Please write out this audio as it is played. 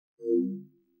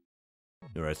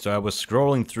Alright, so I was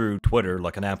scrolling through Twitter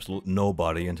like an absolute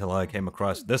nobody until I came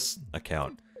across this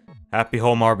account.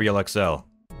 HappyHome.rblx.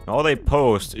 All they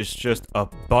post is just a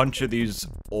bunch of these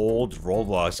old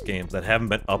Roblox games that haven't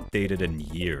been updated in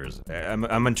years.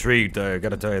 I'm intrigued, I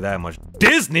gotta tell you that much.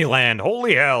 Disneyland!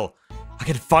 Holy hell! I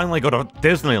can finally go to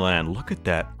Disneyland! Look at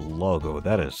that logo,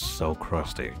 that is so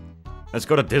crusty. Let's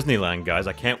go to Disneyland, guys,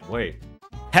 I can't wait.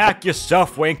 Hack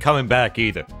yourself, we ain't coming back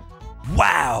either.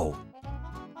 Wow!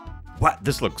 What?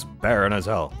 This looks barren as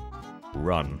hell.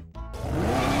 Run.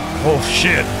 Oh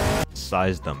shit!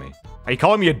 Size dummy. Are you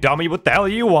calling me a dummy? What the hell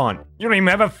do you want? You don't even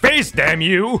have a face, damn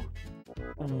you!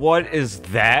 What is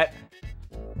that?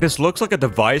 This looks like a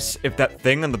device. If that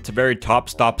thing on the very top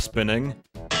stops spinning,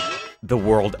 the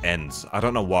world ends. I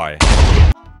don't know why.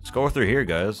 Let's go through here,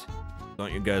 guys.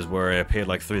 Don't you guys worry, I paid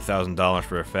like $3,000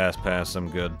 for a fast pass,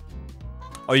 I'm good.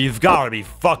 Oh, you've gotta be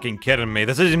fucking kidding me.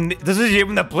 This isn't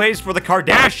even the place where the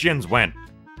Kardashians went.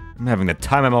 I'm having the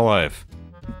time of my life.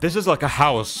 This is like a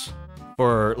house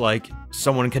where, like,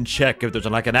 someone can check if there's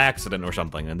like an accident or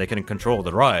something, and they can control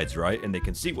the rides, right? And they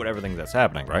can see what everything that's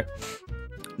happening, right?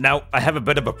 Now, I have a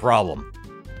bit of a problem.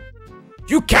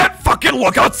 You can't fucking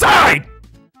look outside!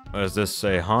 What does this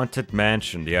say? Haunted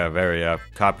mansion. Yeah, very,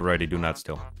 copyrighty, do not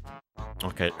steal.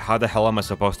 Okay, how the hell am I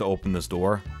supposed to open this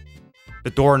door? The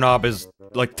doorknob is,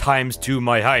 like, ×2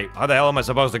 my height. How the hell am I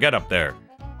supposed to get up there?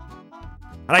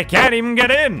 And I can't even get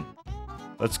in!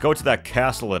 Let's go to that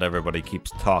castle that everybody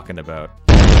keeps talking about.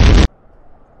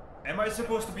 Am I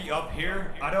supposed to be up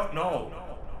here? I don't know.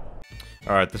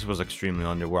 Alright, this was extremely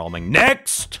underwhelming.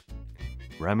 Next!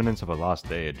 Remnants of a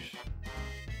lost age.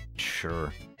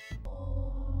 Sure.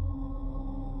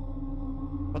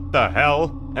 What the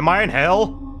hell? Am I in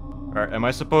hell? Alright, am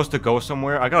I supposed to go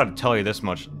somewhere? I gotta tell you this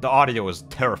much. The audio is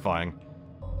terrifying.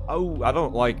 Oh, I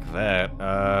don't like that.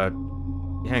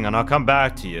 Hang on, I'll come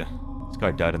back to you. This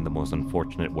guy died in the most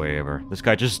unfortunate way ever. This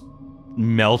guy just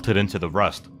melted into the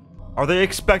rust. Are they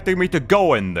expecting me to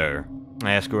go in there?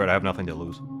 I screw it, I have nothing to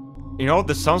lose. You know,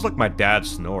 this sounds like my dad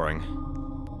snoring.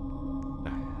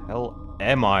 The hell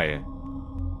am I?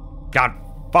 God,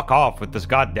 fuck off with this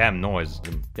goddamn noise.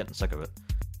 I'm getting sick of it.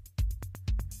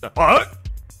 What?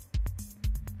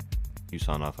 You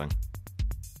saw nothing.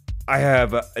 I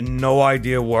have no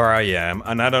idea where I am,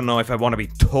 and I don't know if I want to be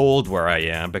told where I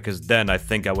am, because then I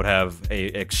think I would have a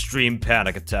extreme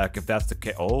panic attack if that's the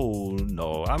case. Oh,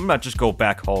 no. I'm not just go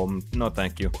back home. No,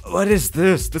 thank you. What is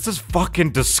this? This is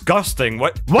fucking disgusting.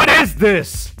 What is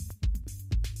this?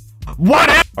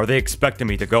 Are they expecting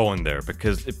me to go in there?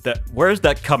 Because if that- where's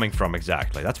that coming from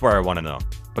exactly? That's where I want to know.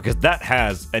 Because that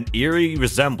has an eerie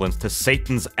resemblance to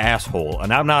Satan's asshole,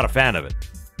 and I'm not a fan of it.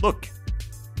 Look.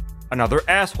 Another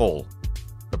asshole.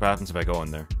 What happens if I go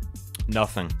in there?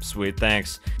 Nothing. Sweet,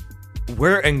 thanks.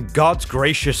 Where in God's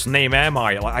gracious name am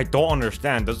I? Like, I don't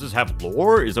understand. Does this have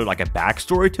lore? Is there like a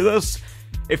backstory to this?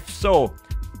 If so,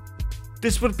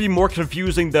 this would be more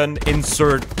confusing than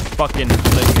insert fucking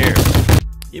thing here.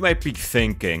 You might be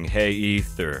thinking, hey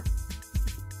Ether.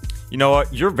 You know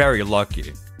what? You're very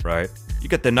lucky, right? You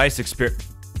get the nice experience.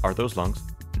 Are those lungs?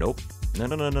 Nope.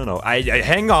 No. I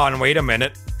hang on, wait a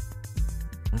minute.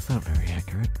 That's not very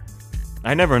accurate.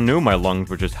 I never knew my lungs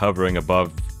were just hovering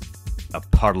above a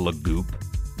puddle of goop.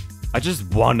 I just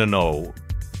want to know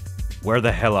where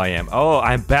the hell I am. Oh,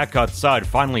 I'm back outside.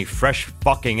 Finally, fresh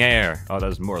fucking air. Oh,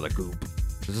 there's more of the goop.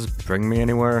 Does this bring me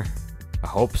anywhere? I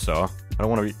hope so. I don't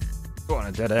want to be going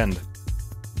a dead end.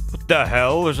 What the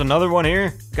hell? There's another one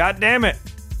here? God damn it.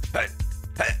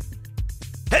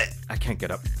 I can't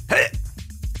get up.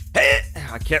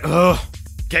 I can't. Ugh.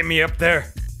 Get me up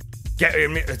there. Get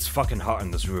me. It's fucking hot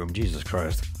in this room. Jesus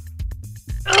Christ.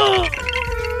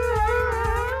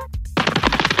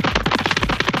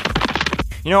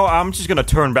 You know, I'm just gonna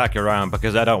turn back around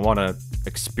because I don't want to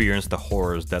experience the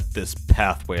horrors that this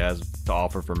pathway has to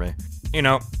offer for me. You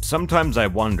know, sometimes I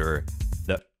wonder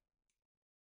that...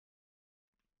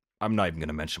 I'm not even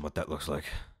gonna mention what that looks like.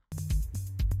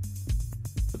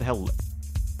 What the hell?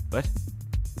 What?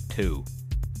 2.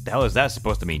 The hell is that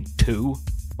supposed to mean? 2?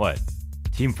 What?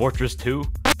 Team Fortress 2?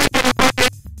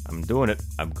 I'm doing it.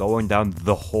 I'm going down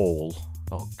the hole.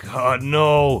 Oh god,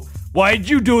 no! Why'd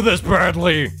you do this,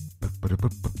 Bradley?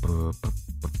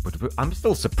 I'm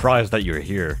still surprised that you're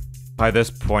here. By this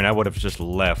point, I would have just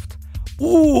left.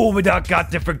 Ooh, we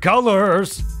got different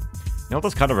colors! You know what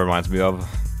this kind of reminds me of?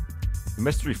 The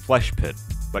Mystery Flesh Pit.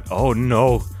 But oh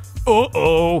no.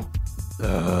 Uh-oh!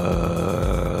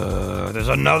 There's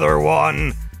another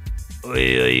one!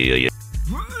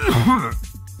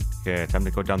 Okay, time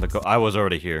to go down the I was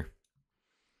already here.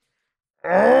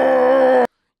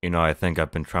 You know, I think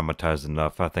I've been traumatized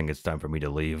enough. I think it's time for me to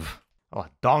leave. Oh,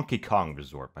 Donkey Kong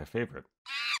Resort, my favorite.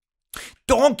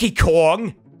 Donkey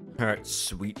Kong! Alright,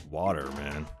 sweet water,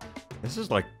 man. This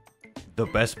is like the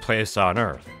best place on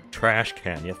earth. Trash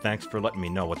can. Yeah, thanks for letting me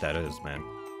know what that is, man.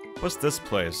 What's this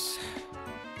place?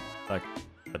 Like,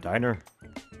 a diner?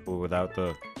 Without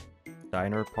the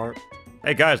diner part?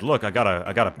 Hey guys, look, I got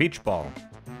a beach ball.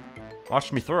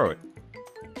 Watch me throw it.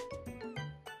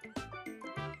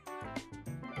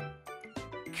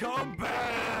 Come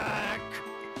back!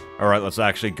 Alright, let's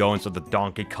actually go into the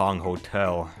Donkey Kong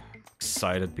Hotel.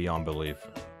 Excited beyond belief.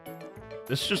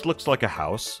 This just looks like a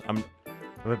house. I'm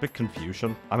a bit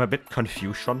confusion.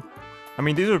 I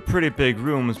mean, these are pretty big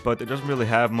rooms, but it doesn't really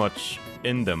have much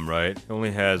in them, right? It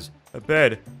only has a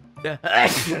bed. And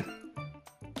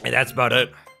that's about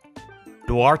it.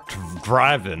 Duarte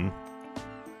Drive-In.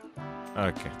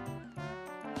 Okay.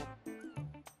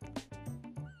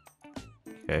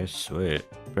 Okay, sweet.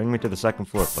 Bring me to the second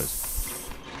floor, please.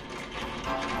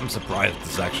 I'm surprised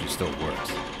this actually still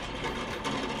works.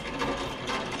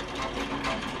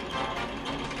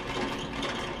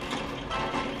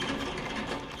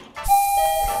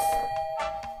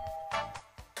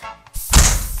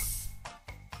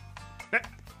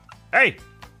 Hey!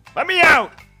 Let me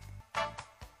out!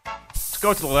 Let's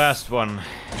go to the last one.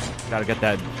 Gotta get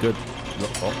that good...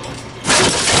 Oh.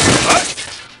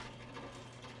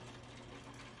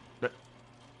 What?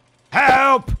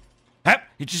 Help! Help!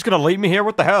 You just gonna leave me here?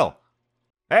 What the hell?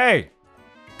 Hey!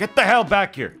 Get the hell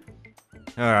back here!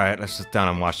 Alright, let's sit down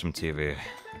and watch some TV.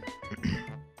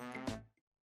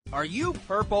 Are you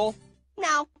purple?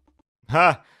 No.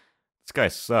 Ha! This guy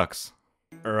sucks.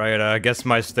 Alright, I guess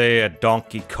my stay at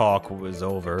Donkey Kong was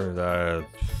over.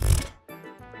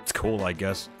 It's cool, I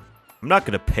guess. I'm not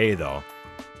gonna pay, though.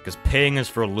 Because paying is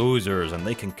for losers, and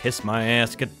they can kiss my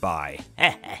ass goodbye.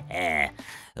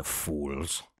 The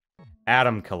fools.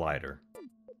 Atom Collider.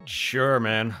 Sure,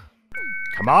 man.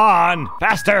 Come on!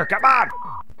 Faster! Come on!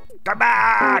 Come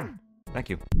on! Thank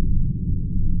you.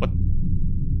 What?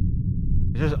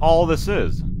 This is all this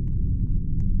is.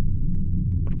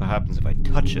 What happens if I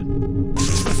touch it?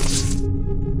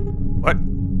 What?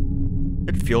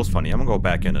 It feels funny. I'm gonna go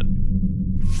back in it.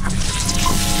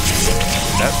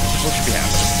 That's what should be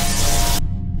happening.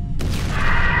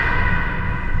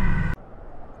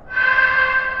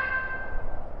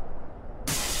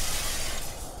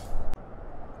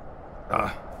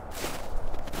 Oh,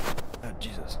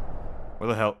 Jesus. Where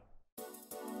the hell?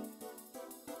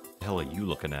 The hell are you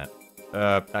looking at?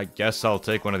 I guess I'll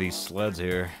take one of these sleds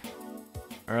here.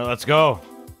 Alright, let's go.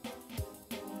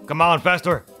 Come on,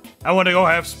 faster. I want to go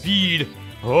have speed.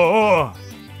 Oh.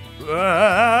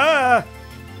 Ah.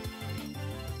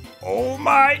 Oh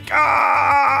my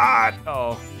god.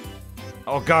 Oh.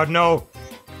 Oh god, no.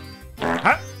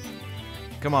 Huh?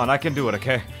 Come on, I can do it,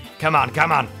 okay? Come on,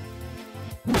 come on.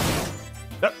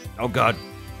 Oh god.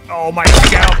 Oh my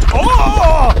scalp.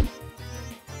 Oh!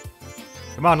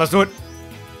 Come on, let's do it.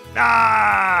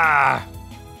 Ah!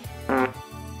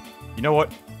 You know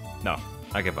what? No,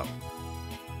 I give up.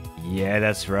 Yeah,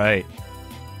 that's right.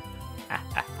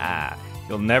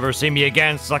 You'll never see me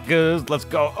again, suckers. Let's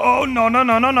go. Oh, no, no,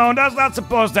 no, no, no. That's not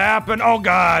supposed to happen. Oh,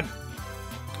 God.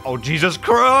 Oh, Jesus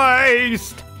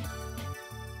Christ.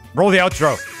 Roll the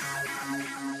outro.